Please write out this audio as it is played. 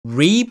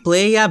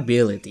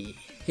Replayability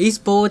is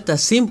both a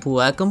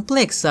simple and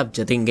complex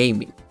subject in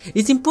gaming.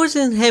 Its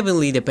importance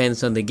heavily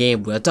depends on the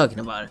game we are talking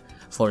about.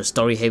 For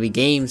story-heavy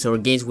games or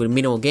games with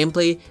minimal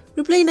gameplay,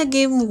 replaying a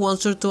game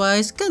once or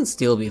twice can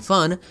still be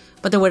fun,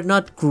 but they were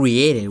not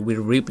created with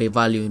replay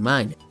value in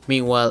mind.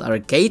 Meanwhile,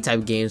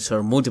 arcade-type games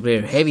or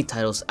multiplayer-heavy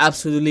titles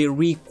absolutely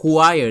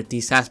require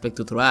this aspect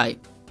to thrive.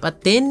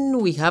 But then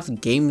we have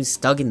games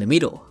stuck in the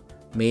middle,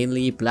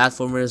 mainly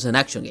platformers and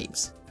action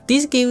games.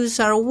 These games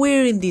are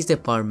weird in this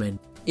department.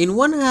 In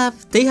one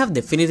half, they have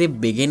definitive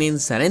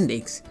beginnings and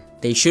endings.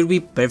 They should be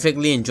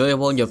perfectly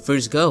enjoyable on your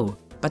first go.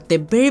 But the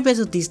very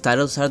best of these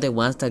titles are the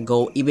ones that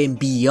go even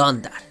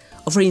beyond that,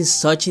 offering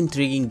such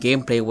intriguing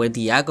gameplay where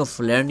the act of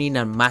learning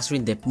and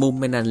mastering the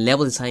movement and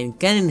level design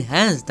can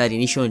enhance that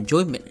initial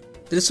enjoyment.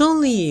 There's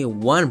only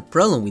one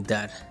problem with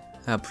that,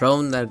 a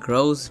problem that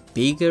grows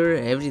bigger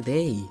every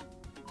day.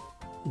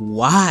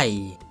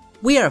 Why?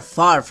 We are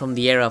far from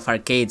the era of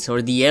arcades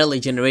or the early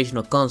generation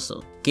of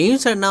console.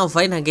 Games are now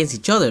fighting against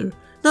each other,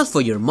 not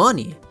for your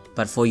money,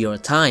 but for your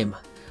time.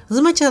 As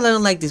much as I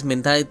don't like this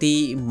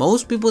mentality,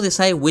 most people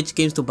decide which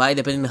games to buy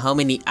depending on how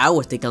many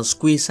hours they can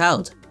squeeze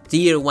out. They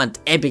either want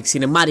epic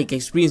cinematic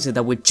experiences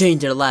that will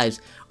change their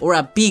lives, or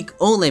a big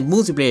online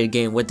multiplayer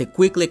game where they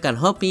quickly can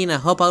hop in and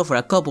hop out for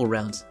a couple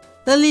rounds.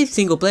 That leaves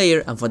single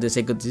player, and for the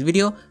sake of this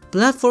video,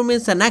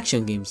 platformers and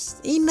action games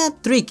in a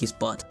tricky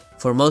spot.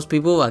 For most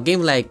people, a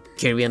game like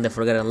Kirby and the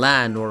Forgotten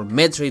Land or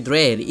Metroid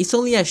Dread is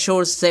only a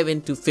short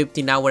 7 to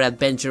 15 hour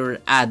adventure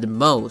at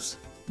most.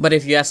 But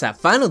if you ask a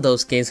fan of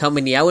those games how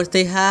many hours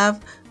they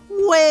have,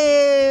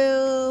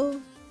 well,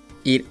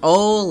 it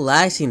all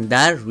lies in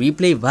that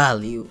replay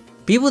value.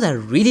 People that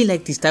really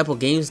like this type of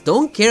games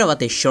don't care about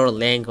the short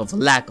length or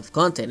lack of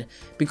content,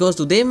 because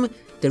to them,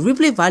 the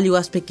replay value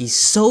aspect is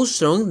so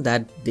strong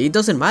that it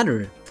doesn't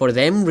matter. For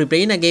them,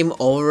 replaying a game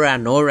over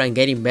and over and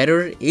getting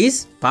better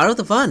is part of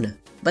the fun.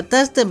 But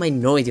that's the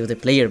minority of the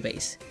player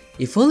base.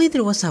 If only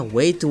there was a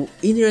way to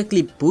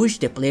indirectly push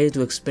the player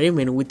to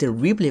experiment with the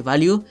replay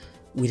value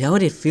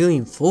without it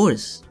feeling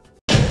forced.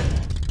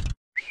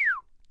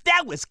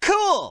 That was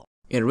cool!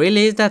 It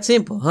really is that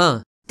simple,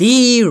 huh?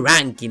 The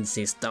ranking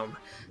system.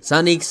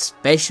 Sonic's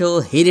special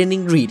hidden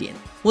ingredient.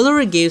 While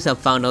other games have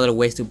found other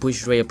ways to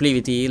push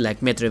replayability, like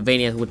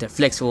Metroidvania with a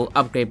flexible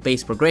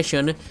upgrade-based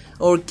progression,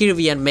 or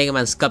Kirby and Mega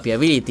Man's copy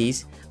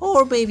abilities,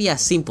 or maybe a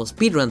simple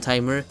speedrun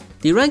timer,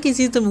 the ranking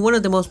system is one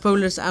of the most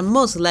popular and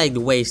most liked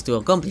ways to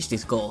accomplish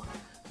this goal.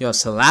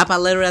 Just slap a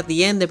letter at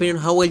the end depending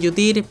on how well you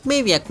did,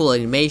 maybe a cool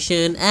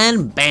animation,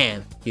 and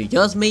bam! You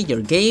just made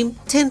your game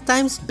 10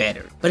 times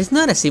better. But it's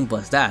not as simple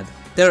as that.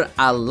 There are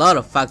a lot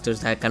of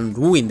factors that can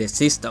ruin the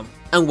system.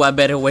 And what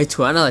better way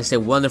to analyze the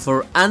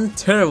wonderful and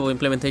terrible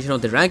implementation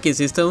of the ranking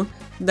system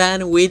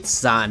than with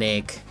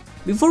Sonic?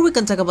 Before we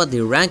can talk about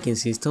the ranking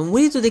system,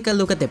 we need to take a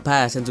look at the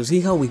past and to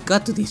see how we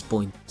got to this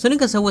point.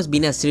 Sonic has always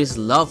been a serious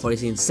love for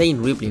its insane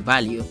replay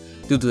value.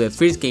 Due to the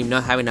first game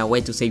not having a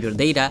way to save your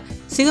data,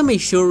 Sega made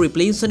sure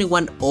replaying Sonic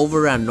 1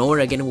 over and over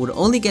again would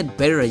only get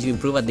better as you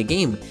improve at the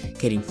game,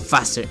 getting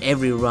faster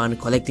every run,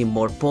 collecting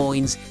more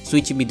points,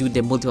 switching between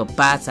the multiple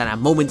paths at a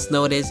moment's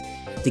notice.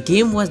 The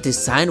game was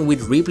designed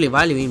with replay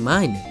value in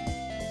mind.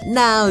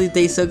 Now did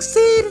they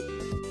succeed?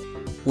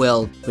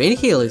 Well, Green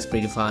Hill is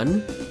pretty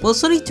fun. While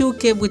Sonic 2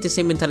 kept with the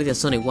same mentality as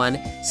Sonic 1,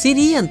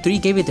 CD and 3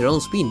 gave it their own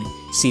spin.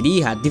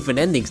 CD had different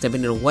endings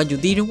depending on what you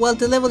did, while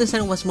the level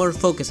design was more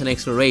focused on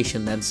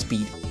exploration than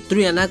speed.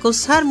 3 and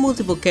Knuckles had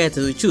multiple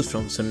characters to choose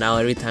from, so now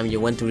every time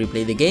you went to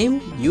replay the game,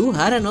 you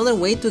had another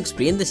way to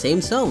experience the same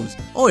zones.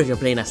 Or if you're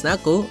playing as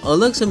Knuckles,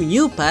 unlock some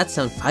new paths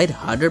and fight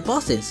harder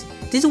bosses.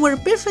 These were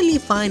perfectly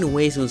fine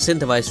ways to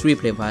incentivize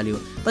replay value,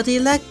 but they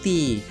lacked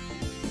the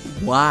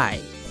why.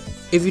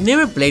 If you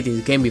never played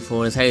this game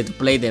before and decided to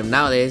play them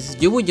nowadays,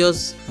 you would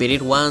just beat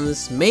it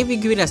once, maybe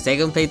give it a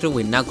second playthrough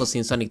with Knuckles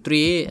in Sonic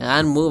 3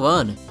 and move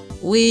on.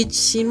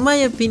 Which, in my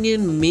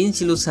opinion,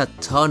 means you lose a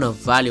ton of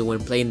value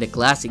when playing the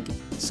classic.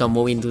 So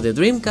moving to the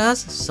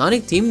Dreamcast,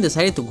 Sonic Team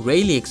decided to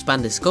greatly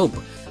expand the scope.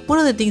 One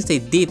of the things they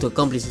did to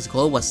accomplish this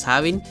goal was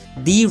having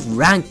the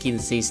ranking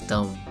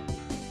system.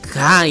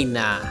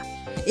 Kinda.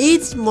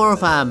 It's more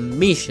of a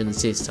mission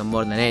system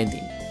more than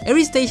anything.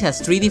 Every stage has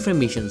 3 different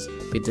missions.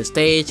 Beat the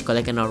stage,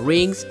 collect enough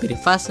rings, beat it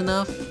fast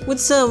enough, with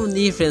some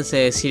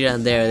differences here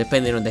and there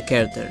depending on the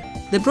character.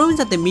 The problem is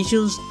that the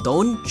missions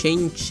don't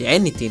change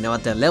anything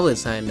about the level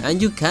design,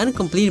 and you can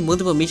complete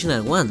multiple missions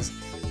at once,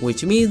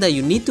 which means that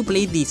you need to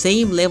play the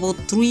same level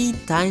 3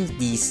 times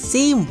the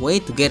same way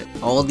to get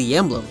all the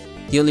emblems.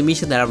 The only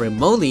missions that are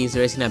remotely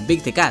interesting are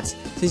Big the Cats,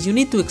 since you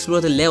need to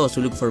explore the levels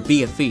to look for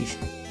bigger fish.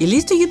 It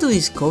leads to you to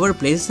discover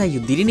places that you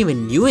didn't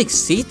even knew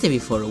existed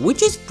before,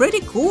 which is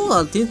pretty cool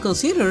all things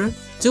considered.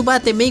 Too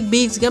bad they make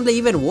Big's gameplay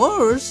even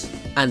worse.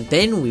 And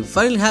then we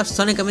finally have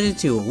Sonic Adventure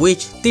 2,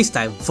 which, this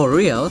time for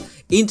real,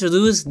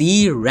 introduced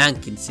the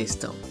ranking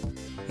system.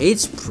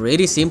 It's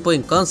pretty simple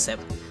in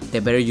concept. The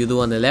better you do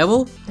on the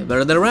level, the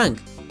better the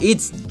rank.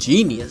 It's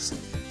genius.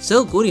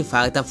 So good in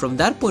fact that from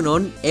that point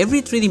on,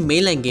 every 3D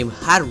mainline game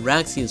had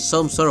ranks in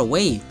some sort of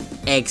way.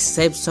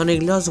 Except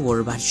Sonic Lost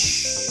World, but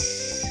shh.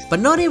 But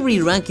not every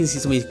ranking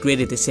system is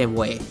created the same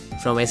way.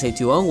 From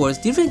SA2 onwards,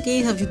 different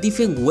games have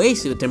different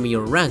ways to determine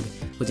your rank,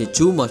 with the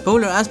two most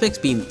popular aspects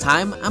being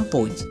time and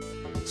points.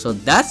 So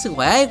that's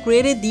why I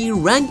created the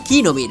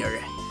Rankinometer.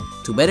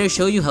 To better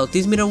show you how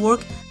this meter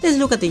works, let's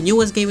look at the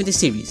newest game in the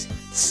series,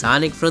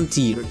 Sonic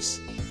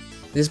Frontiers.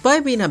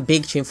 Despite being a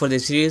big change for the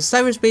series,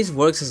 cyberspace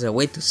works as a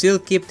way to still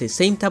keep the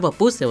same type of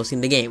boost levels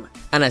in the game,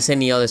 and as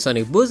any other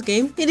Sonic boost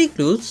game, it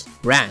includes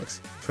ranks.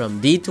 From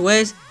D to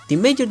S, the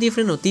major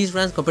difference of these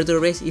ranks compared to the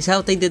rest is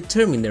how they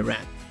determine the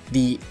rank.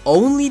 The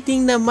only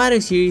thing that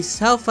matters here is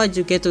how fast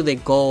you get to the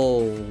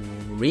goal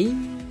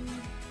ring?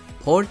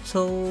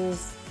 Portal?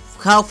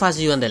 How fast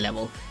you on the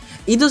level.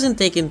 It doesn't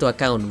take into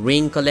account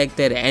ring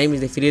collected,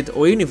 enemies defeated,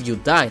 or even if you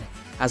died.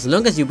 As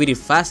long as you beat it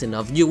fast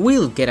enough, you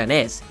will get an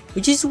S,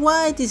 which is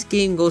why this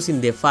game goes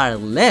in the far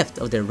left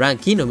of the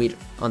Rankinometer.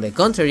 On the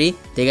contrary,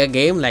 take a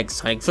game like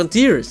Sonic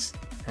Frontiers.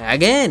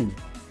 Again!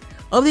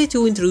 Update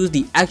 2 introduced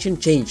the action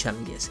chain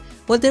challenges.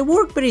 While they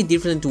work very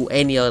different to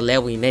any other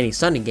level in any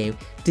Sonic game,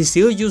 they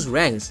still use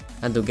ranks,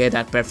 and to get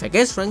that perfect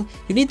S rank,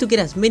 you need to get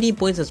as many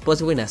points as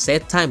possible in a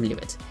set time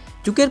limit.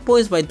 You get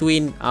points by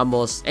doing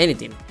almost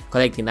anything.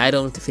 Collecting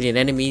items, defeating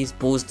enemies,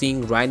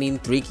 boosting, grinding,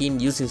 tricking,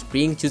 using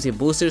springs, using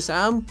boosters,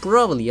 and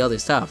probably other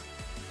stuff.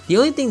 The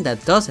only thing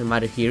that doesn't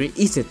matter here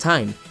is the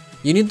time.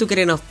 You need to get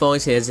enough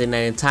points in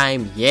S9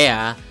 time,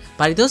 yeah,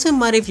 but it doesn't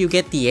matter if you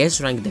get the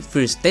S rank the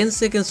first 10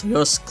 seconds or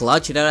just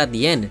clutch it out at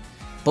the end.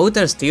 Both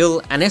are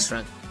still an S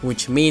rank,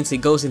 which means it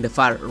goes in the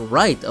far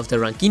right of the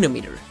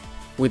Rankinometer.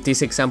 With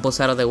these examples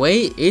out of the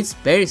way, it's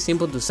very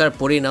simple to start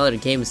putting other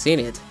games in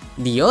it.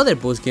 The other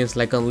boost games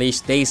like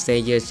Unleashed, Day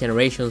Stages,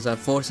 Generations and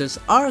Forces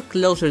are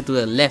closer to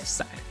the left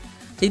side.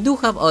 They do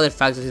have other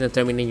factors in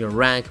determining your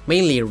rank,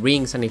 mainly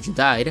rings and if you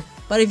died,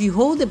 but if you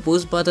hold the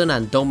boost button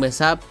and don't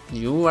mess up,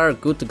 you are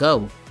good to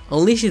go.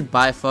 Unleashed is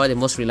by far the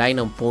most relying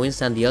on points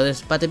than the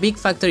others, but the big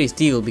factor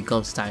still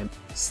becomes time.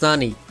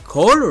 Sonic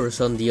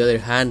Colors on the other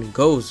hand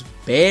goes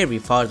very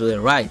far to the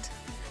right.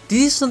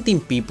 This is something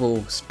people,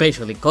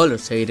 especially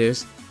Colors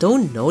haters,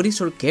 don't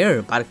notice or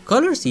care, but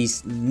Colors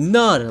is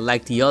not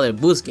like the other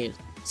boost games.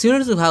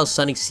 Similar to how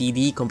Sonic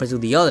CD compares to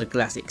the other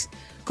classics,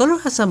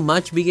 Colors has a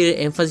much bigger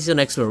emphasis on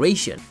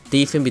exploration.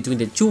 The difference between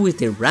the two is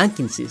the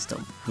ranking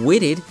system.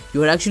 With it,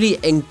 you are actually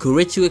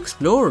encouraged to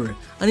explore,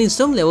 and in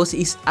some levels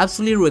it's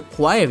absolutely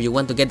required if you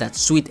want to get that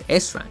sweet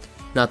S rank.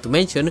 Not to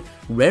mention,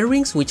 rare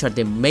rings, which are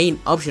the main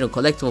optional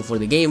collectible for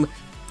the game,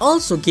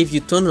 also give you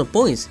tons of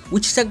points,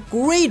 which is a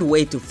great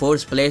way to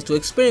force players to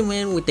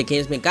experiment with the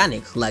game's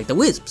mechanics, like the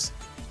Wisps.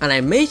 And I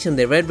mentioned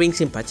the red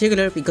rings in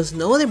particular because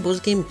no other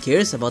boost game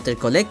cares about their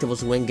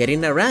collectibles when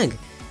getting a rank,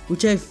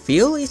 which I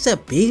feel is a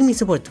big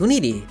missed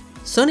opportunity.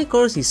 Sonic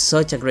Colors is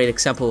such a great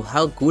example of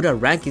how good a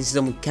ranking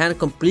system can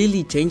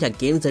completely change a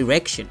game's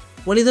direction.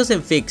 While it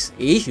doesn't fix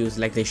issues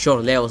like the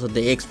short levels or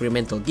the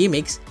experimental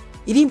gimmicks,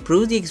 it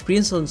improves the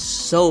experience on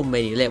so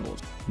many levels.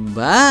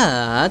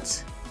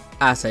 But,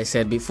 as I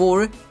said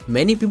before,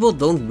 many people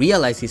don't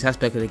realize this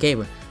aspect of the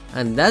game,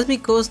 and that's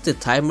because the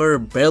timer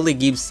barely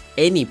gives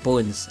any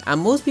points,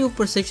 and most people's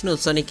perception of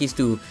Sonic is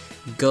to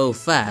go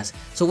fast,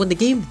 so when the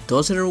game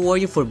doesn't reward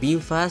you for being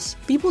fast,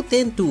 people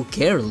tend to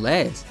care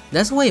less.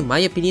 That's why in my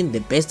opinion the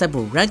best type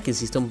of ranking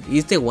system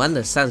is the one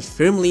that stands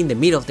firmly in the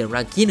middle of the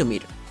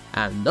Rankinometer,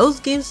 and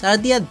those games are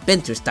the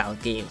adventure style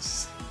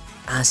games.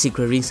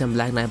 Secret Rings and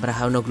Black Knight, but I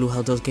have no clue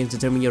how those games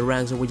determine your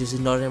ranks, so we just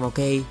ignore them,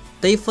 okay?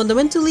 They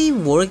fundamentally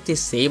work the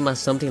same as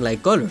something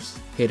like Colors.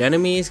 Hit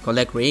enemies,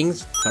 collect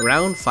rings,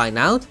 around, find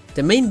out.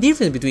 The main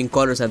difference between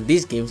Colors and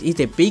these games is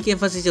the big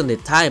emphasis on the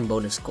time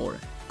bonus score.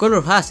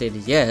 Color has it,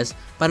 yes,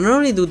 but not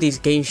only do these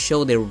games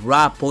show the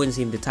raw points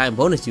in the time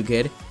bonus you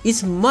get,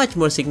 it's much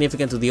more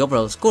significant to the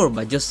overall score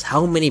by just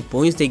how many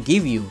points they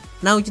give you.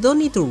 Now you don't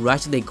need to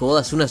rush the goal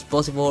as soon as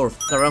possible or f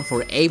around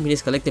for 8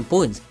 minutes collecting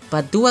points,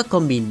 but do a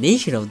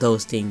combination of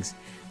those things.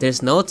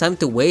 There's no time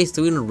to waste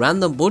doing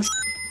random bullshit,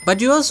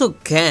 but you also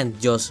can't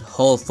just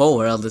hold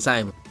forward all the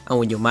time. And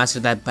when you master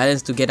that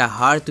balance to get a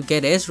hard to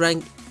get S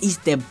rank, it's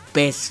the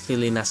best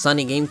feeling a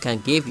Sonic game can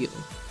give you.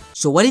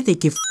 So why did they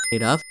keep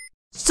it up?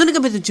 Sonic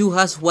Adventure 2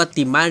 has what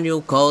the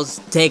manual calls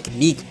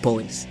technique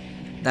points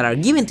that are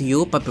given to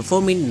you by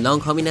performing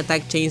long homing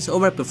attack chains or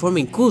by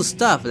performing cool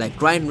stuff like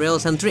grind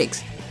rails and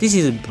tricks. This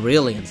is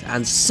brilliant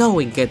and so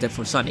invented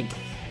for Sonic.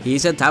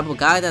 He's a type of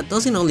guy that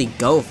doesn't only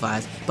go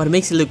fast, but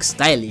makes it look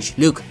stylish,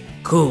 look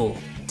cool.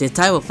 The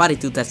type of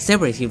attitude that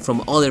separates him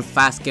from other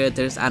fast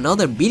characters and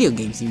other video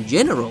games in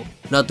general.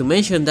 Not to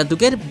mention that to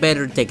get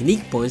better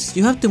technique points,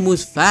 you have to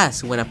move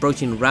fast when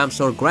approaching ramps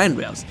or grind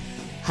rails.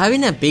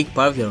 Having a big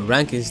part of your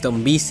ranking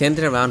system be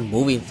centered around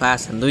moving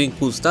fast and doing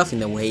cool stuff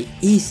in a way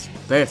is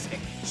perfect.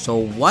 So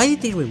why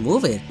did they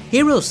remove it?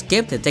 Heroes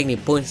kept the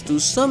technique points to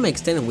some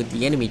extent with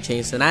the enemy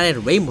chains and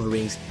added rainbow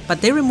rings,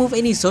 but they removed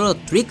any sort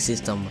of trick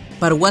system.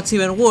 But what's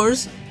even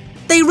worse,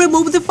 they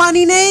removed the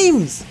funny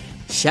names!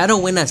 Shadow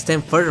went a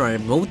step further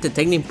and removed the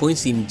technique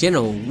points in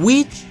general,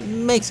 which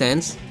makes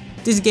sense.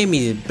 This game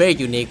is very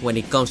unique when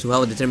it comes to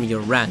how to determine your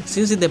rank,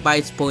 since it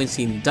divides points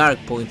in dark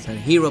points and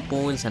hero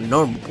points and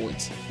normal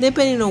points,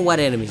 depending on what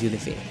enemies you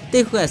defeat.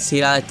 They could have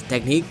set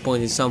technique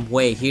points in some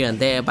way here and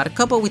there, but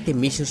coupled with the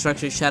mission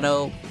structure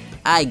shadow,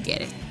 I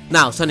get it.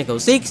 Now Sonic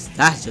 06,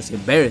 that's just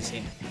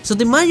embarrassing. So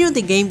the manual of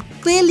the game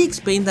clearly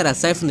explains that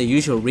aside from the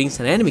usual rings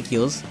and enemy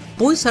kills,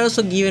 points are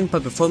also given by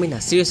performing a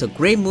series of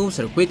great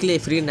moves or quickly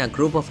defeating a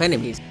group of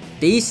enemies.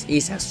 This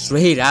is a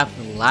straight up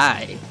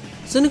lie.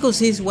 Sonic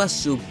 06 was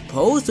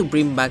supposed to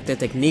bring back the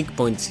technique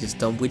point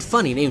system with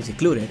funny names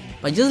included,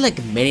 but just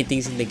like many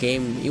things in the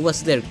game, it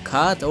was either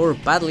cut or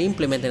badly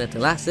implemented at the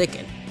last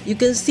second. You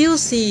can still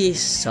see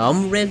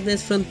some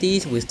redness from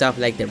this with stuff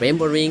like the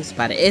rainbow rings,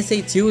 but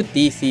SA2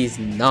 this is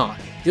not.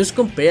 Just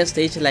compare a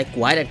stage like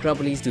White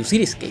Acropolis to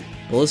Cityscape.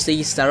 Both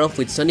stages start off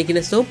with Sonic in a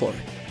snowboard.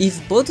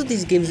 If both of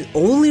these games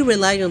only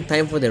relied on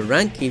time for the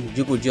ranking,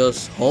 you could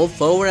just hold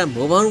forward and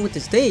move on with the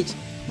stage.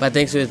 But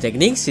thanks to the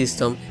technique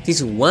system,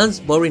 this once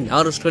boring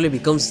auto-scroller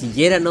becomes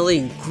yet another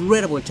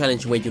incredible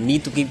challenge where you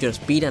need to keep your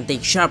speed and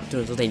take sharp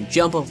turns or then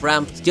jump off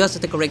ramps just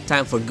at the correct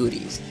time for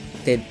goodies.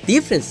 The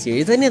difference here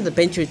is that in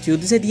Adventure 2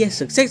 this idea is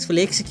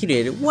successfully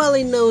executed, while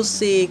in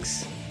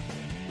 06...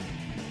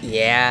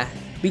 yeah.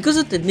 Because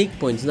of technique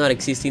points not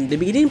existing, the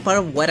beginning part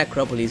of White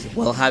Acropolis,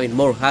 while having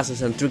more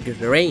hazards and trickier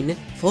terrain,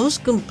 falls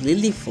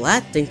completely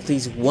flat thanks to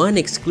this one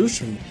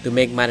exclusion. To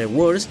make matters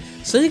worse,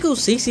 Sonic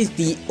 06 is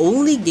the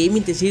only game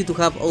in the series to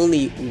have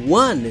only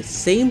one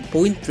same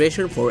point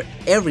threshold for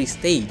every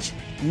stage.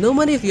 No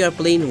matter if you are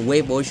playing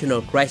Wave Ocean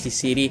or Crisis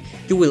City,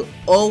 you will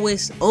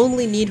always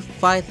only need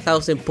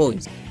 5,000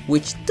 points,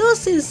 which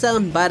doesn't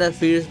sound bad at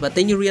first, but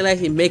then you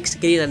realize it makes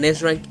getting an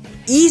S rank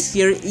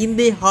easier in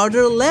the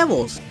harder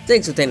levels,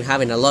 thanks to them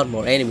having a lot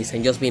more enemies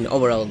and just being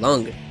overall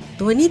longer.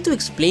 Do I need to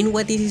explain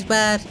why this is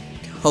bad?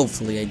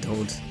 Hopefully I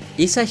don't.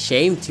 It's a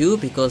shame too,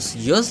 because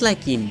just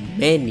like in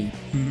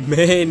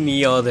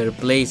many other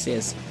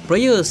places,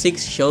 Project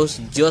 06 shows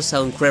just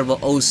how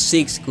incredible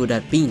 06 could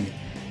have been.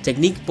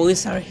 Technique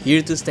points are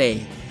here to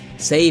stay.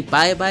 Say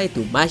bye bye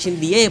to mashing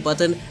the A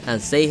button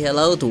and say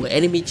hello to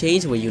enemy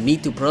chains where you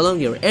need to prolong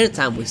your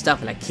airtime with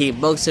stuff like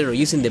Hitboxer or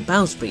using the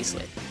bounce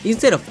bracelet.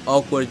 Instead of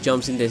awkward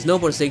jumps in the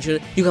snowboard section,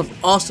 you have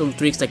awesome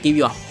tricks that give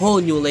you a whole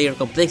new layer of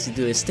complexity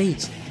to the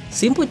stage.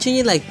 Simple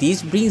changes like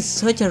this bring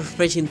such a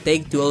refreshing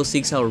take to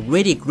 06's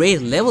already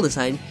great level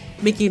design,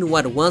 making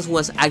what once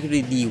was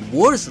actually the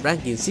worst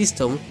ranking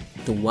system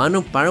to one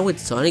on par with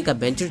Sonic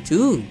Adventure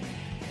 2.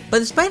 But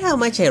despite how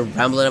much I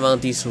ramble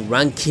about this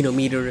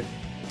rankinometer,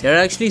 there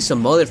are actually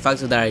some other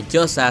factors that are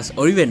just as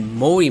or even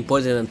more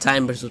important than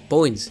time versus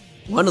points.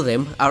 One of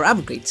them are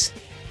upgrades.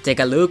 Take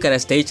a look at a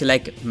stage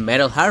like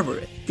Metal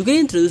Harbor. You get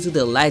introduced to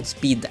the Light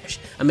Speed Dash,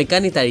 a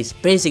mechanic that is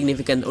very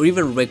significant or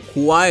even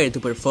required to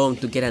perform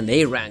to get an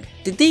A rank.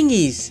 The thing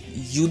is,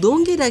 you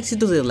don't get access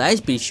to the Light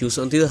Speed shoes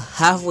until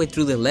halfway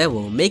through the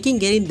level, making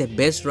getting the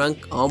best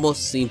rank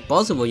almost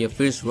impossible in your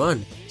first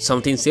run.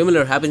 Something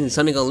similar happens in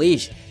Sonic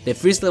Unleashed. The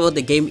first level of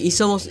the game is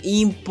almost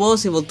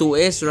impossible to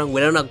S rank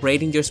without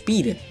upgrading your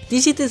speed.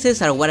 These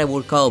instances are what I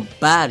would call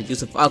bad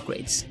use of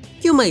upgrades.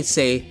 You might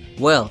say,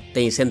 well,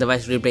 they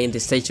incentivize replaying the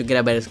stage to get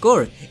a better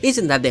score.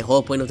 Isn't that the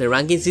whole point of the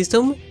ranking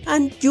system?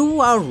 And you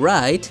are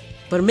right.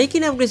 But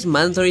making upgrades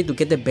mandatory to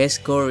get the best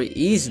score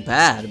is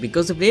bad,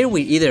 because the player will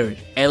either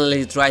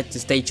endlessly try the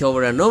stage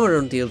over and over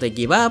until they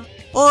give up,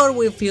 or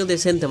will feel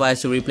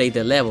incentivized to replay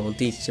the level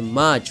until it's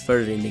much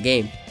further in the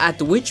game,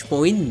 at which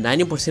point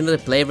 90% of the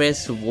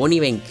players won't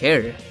even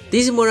care.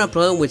 This is more a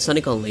problem with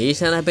Sonic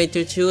Unleashed and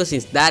Adventure 2,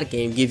 since that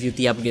game gives you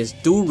the upgrades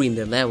during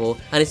the level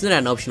and it's not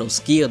an optional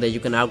skill that you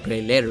can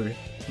upgrade later.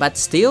 But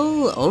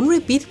still, on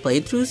repeat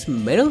playthroughs,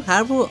 Metal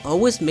Harbor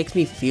always makes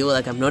me feel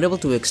like I'm not able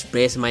to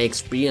express my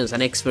experience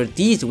and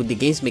expertise with the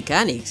game's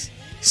mechanics.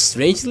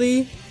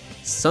 Strangely,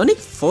 Sonic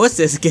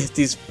Forces gets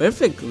this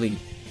perfectly.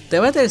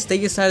 The battle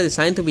stages are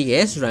designed to be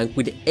S-rank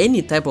with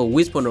any type of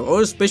weapon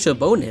or special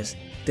bonus.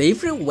 The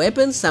different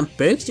weapons and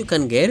perks you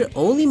can get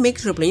only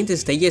makes replaying the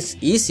stages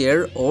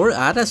easier or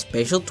add a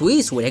special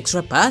twist with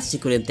extra paths you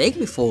couldn't take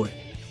before,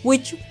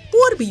 which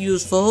would be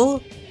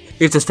useful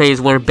if the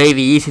stages were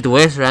very easy to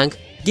S-rank.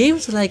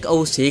 Games like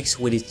 06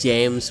 with its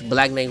gems,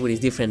 Black Knight with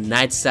its different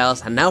night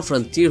styles, and now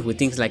Frontier with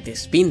things like the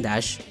Spin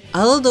Dash,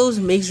 all of those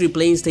makes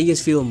replaying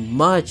stages feel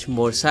much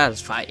more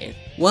satisfying.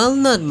 While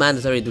not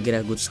mandatory to get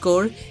a good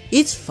score,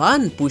 it's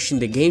fun pushing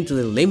the game to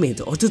the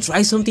limit or to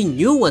try something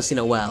new once in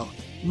a while.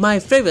 My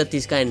favorite of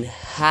this kind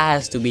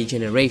has to be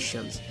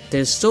Generations.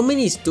 There's so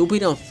many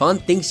stupid and fun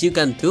things you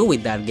can do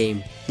with that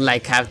game,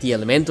 like have the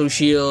elemental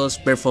shields,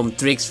 perform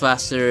tricks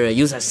faster,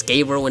 use a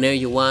skateboard whenever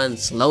you want,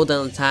 slow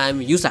down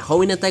time, use a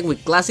homing attack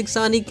with classic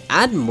Sonic,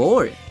 and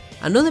more.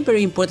 Another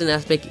very important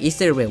aspect is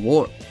the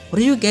reward. What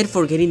do you get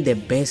for getting the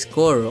best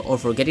score or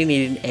for getting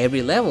it in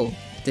every level?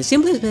 The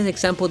simplest best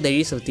example there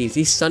is of this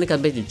is Sonic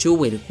Adventure 2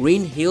 with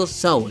Green Hill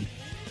Zone.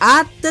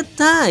 At the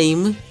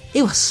time,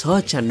 it was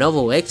such a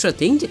novel extra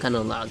thing you can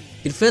unlock.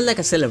 It felt like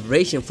a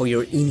celebration for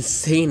your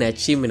insane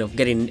achievement of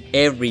getting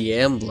every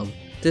emblem.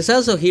 There's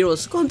also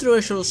Hero's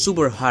controversial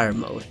Super Hard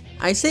mode.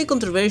 I say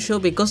controversial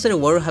because the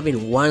reward of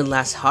having one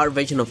last hard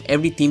version of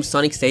every Team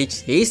Sonic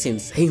stage is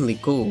insanely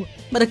cool,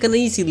 but I can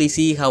easily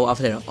see how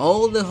after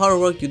all the hard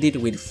work you did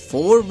with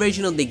 4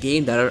 versions of the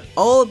game that are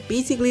all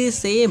basically the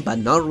same but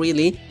not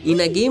really,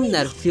 in a game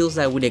that feels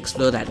like would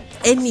explode at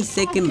any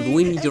second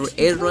ruining your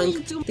S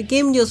rank, the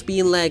game just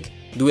being like,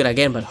 do it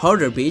again but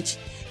harder bitch,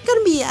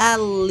 can be a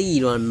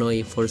little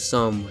annoying for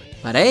some.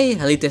 But hey,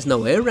 at least there's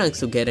no air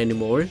ranks to get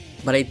anymore.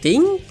 But I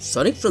think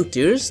Sonic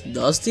Frontiers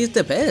does this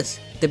the best.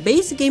 The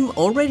base game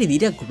already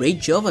did a great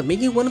job at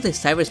making one of the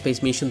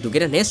cyberspace missions to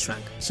get an S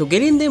rank, so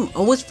getting them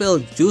always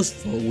felt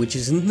useful, which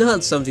is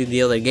not something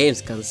the other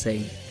games can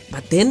say.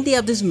 But then the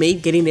updates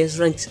made getting S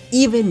ranks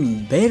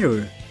even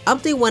better.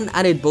 Update 1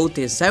 added both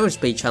the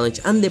cyberspace challenge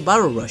and the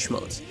battle rush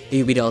modes. If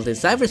you beat all the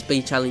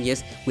cyberspace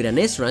challenges with an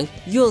S rank,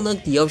 you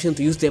unlock the option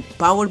to use the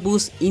power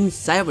boost in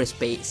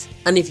cyberspace.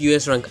 And if you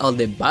S rank all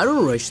the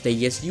battle rush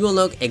stages, you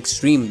unlock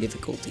extreme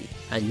difficulty,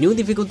 a new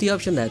difficulty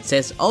option that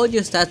sets all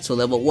your stats to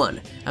level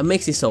 1 and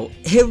makes it so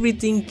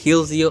everything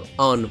kills you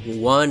on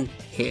one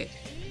hit.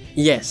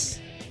 Yes,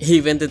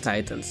 even the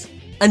Titans.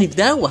 And if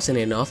that wasn't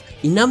enough,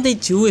 in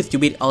update 2 if you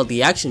beat all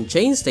the action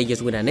chain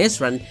stages with an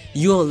S rank,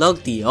 you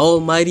unlock the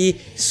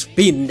almighty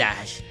Spin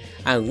Dash.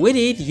 And with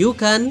it you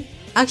can...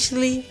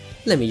 actually,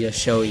 let me just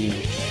show you.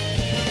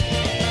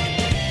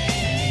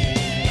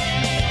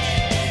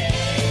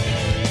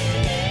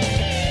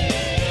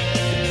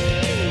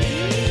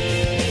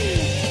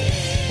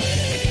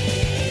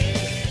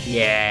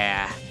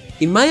 Yeah!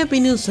 In my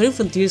opinion, Sonic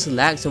Frontiers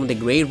lacks some of the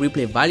great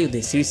replay value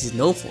the series is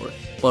known for,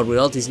 but with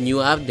all these new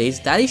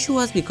updates, that issue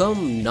has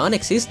become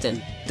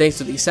non-existent. Thanks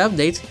to these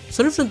updates,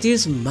 Sonic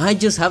Frontiers might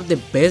just have the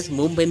best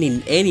movement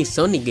in any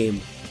Sonic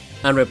game.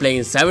 And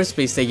replaying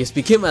cyberspace stages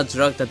became a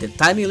drug that the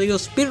tiny little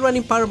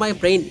speedrunning part of my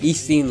brain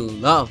is in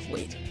love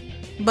with.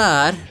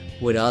 But,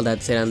 with all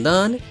that said and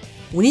done,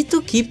 we need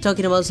to keep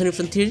talking about Sonic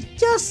Frontiers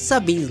just a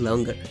bit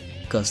longer,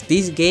 cause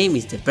this game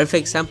is the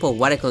perfect example of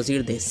what I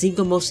consider the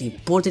single most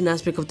important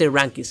aspect of the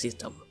ranking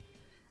system.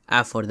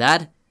 And for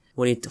that,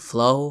 we need to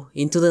flow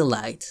into the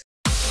light.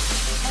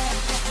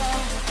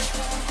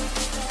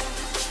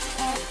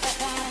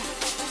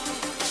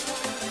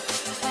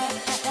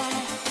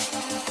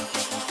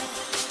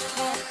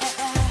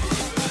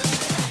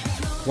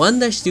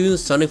 -2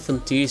 Sonic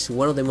Frontiers is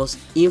one of the most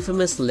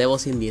infamous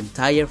levels in the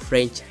entire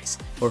franchise,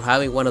 for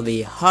having one of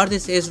the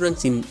hardest S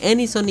ranks in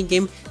any Sonic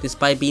game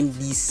despite being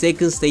the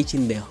second stage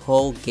in the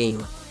whole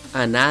game,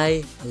 and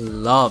I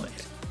love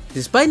it.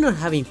 Despite not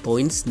having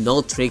points,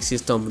 no trick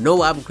system, no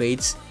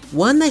upgrades,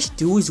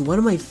 1-2 is one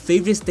of my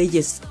favorite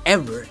stages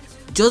ever,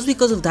 just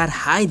because of that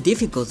high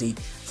difficulty,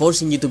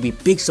 forcing you to be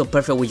pixel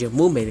perfect with your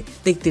movement,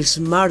 take the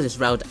smartest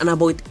route and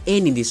avoid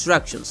any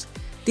distractions.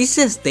 This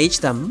is a stage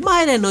that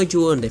might annoy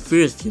you on the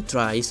first few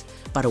tries,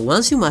 but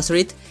once you master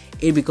it,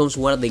 it becomes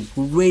one of the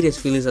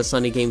greatest feelings a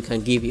Sonic game can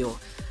give you.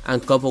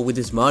 And coupled with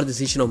the smart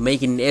decision of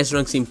making S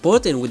ranks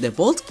important with the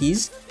Vault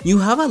keys, you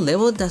have a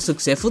level that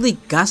successfully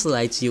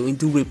gaslights you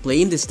into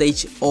replaying the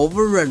stage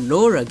over and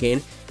over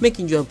again,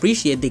 making you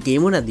appreciate the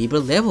game on a deeper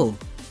level.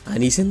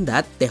 And isn't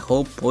that the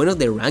whole point of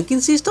the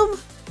ranking system?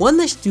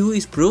 1-2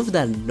 is proof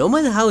that no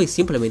matter how it's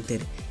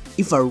implemented,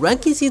 if a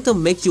ranking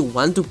system makes you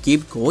want to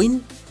keep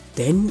going,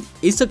 then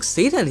it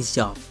succeeds at its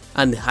job.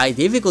 And the high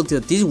difficulty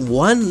of this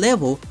one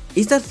level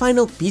is that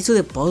final piece of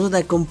the puzzle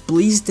that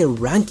completes the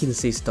ranking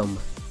system.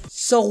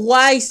 So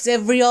why is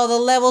every other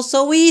level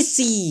so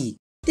easy?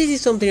 This is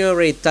something I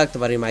already talked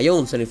about in my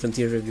own Sonic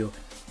Frontiers review,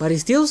 but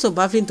it's still so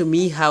baffling to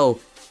me how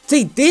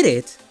they did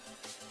it,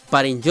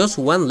 but in just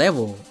one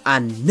level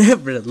and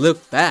never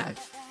looked back.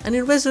 And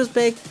in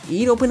retrospect,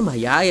 it opened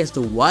my eye as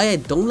to why I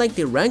don't like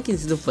the ranking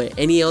system for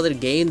any other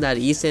game that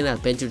isn't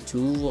Adventure 2,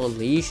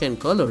 Unleashed and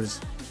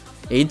Colors.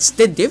 It's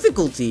the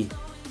difficulty.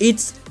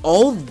 It's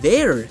all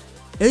there.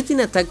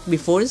 Everything I talked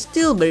before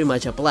still very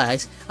much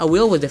applies, and we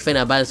always defend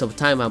a balance of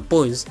time and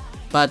points,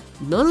 but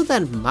none of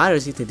that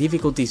matters if the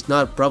difficulty is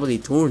not properly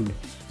tuned.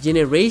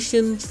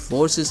 Generations,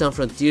 Forces and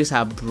Frontiers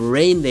have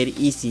brain-dead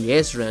easy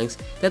S ranks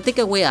that take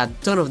away a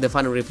ton of the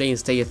fun of replaying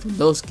stages from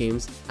those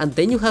games, and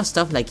then you have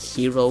stuff like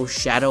Hero,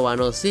 Shadow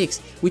and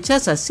 06, which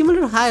has a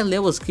similar high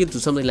level skill to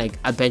something like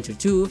Adventure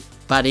 2,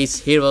 but it's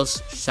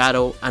Heroes,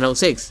 Shadow and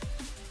 06,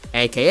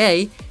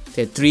 aka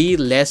the 3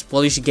 less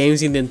polished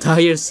games in the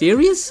entire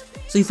series?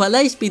 So if a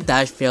lightspeed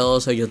dash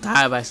fails or you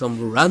die by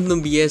some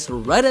random BS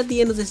right at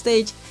the end of the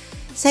stage,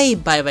 say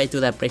bye bye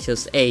to that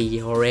precious A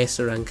or S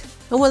rank.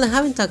 And while I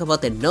haven't talked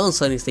about the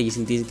non-Sonic stages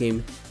in this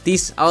game,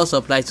 this also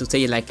applies to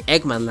stages like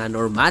Eggman Land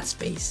or Mad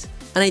Space.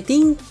 And I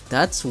think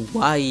that's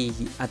why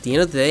at the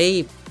end of the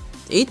day,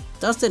 it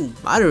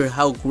doesn't matter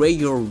how great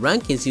your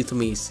ranking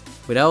system is.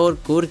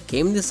 Without good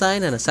game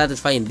design and a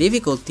satisfying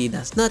difficulty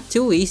that's not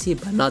too easy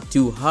but not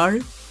too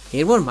hard,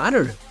 it won't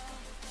matter.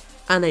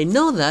 And I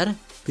know that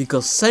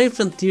because Sonic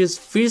Frontiers'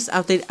 first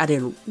update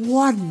added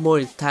one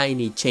more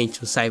tiny change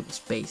to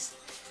cyberspace.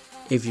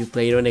 If you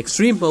play it on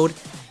extreme mode,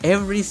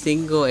 every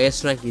single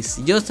S rank is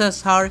just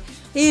as hard,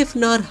 if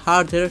not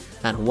harder,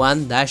 than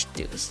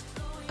 1-2's.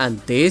 And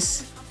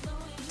this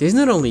This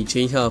not only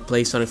changed how I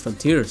play Sonic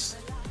Frontiers,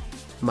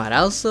 but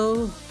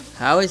also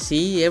how I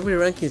see every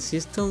ranking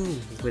system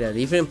with a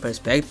different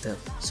perspective.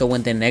 So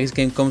when the next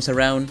game comes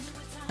around,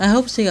 I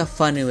hope Sega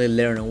finally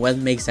learn what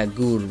makes a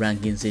good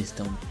ranking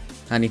system.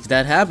 And if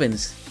that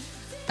happens,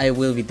 I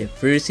will be the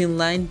first in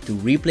line to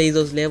replay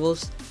those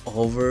levels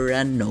over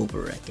and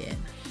over again.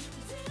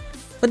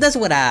 But that's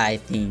what I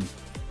think.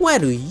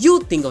 What do you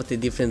think of the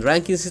different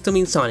ranking system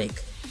in Sonic?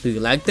 Do you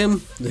like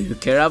them? Do you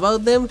care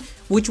about them?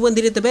 Which one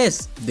did it the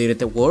best? Did it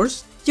the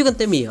worst? You can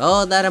tell me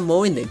all that and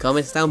more in the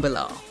comments down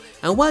below.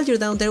 And while you're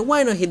down there,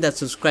 why not hit that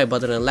subscribe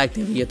button and like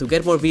the video to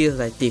get more videos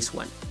like this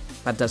one.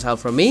 But that's all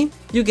from me.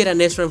 You get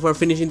an extra for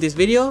finishing this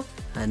video,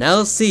 and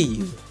I'll see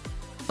you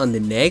on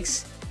the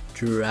next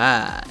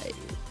try.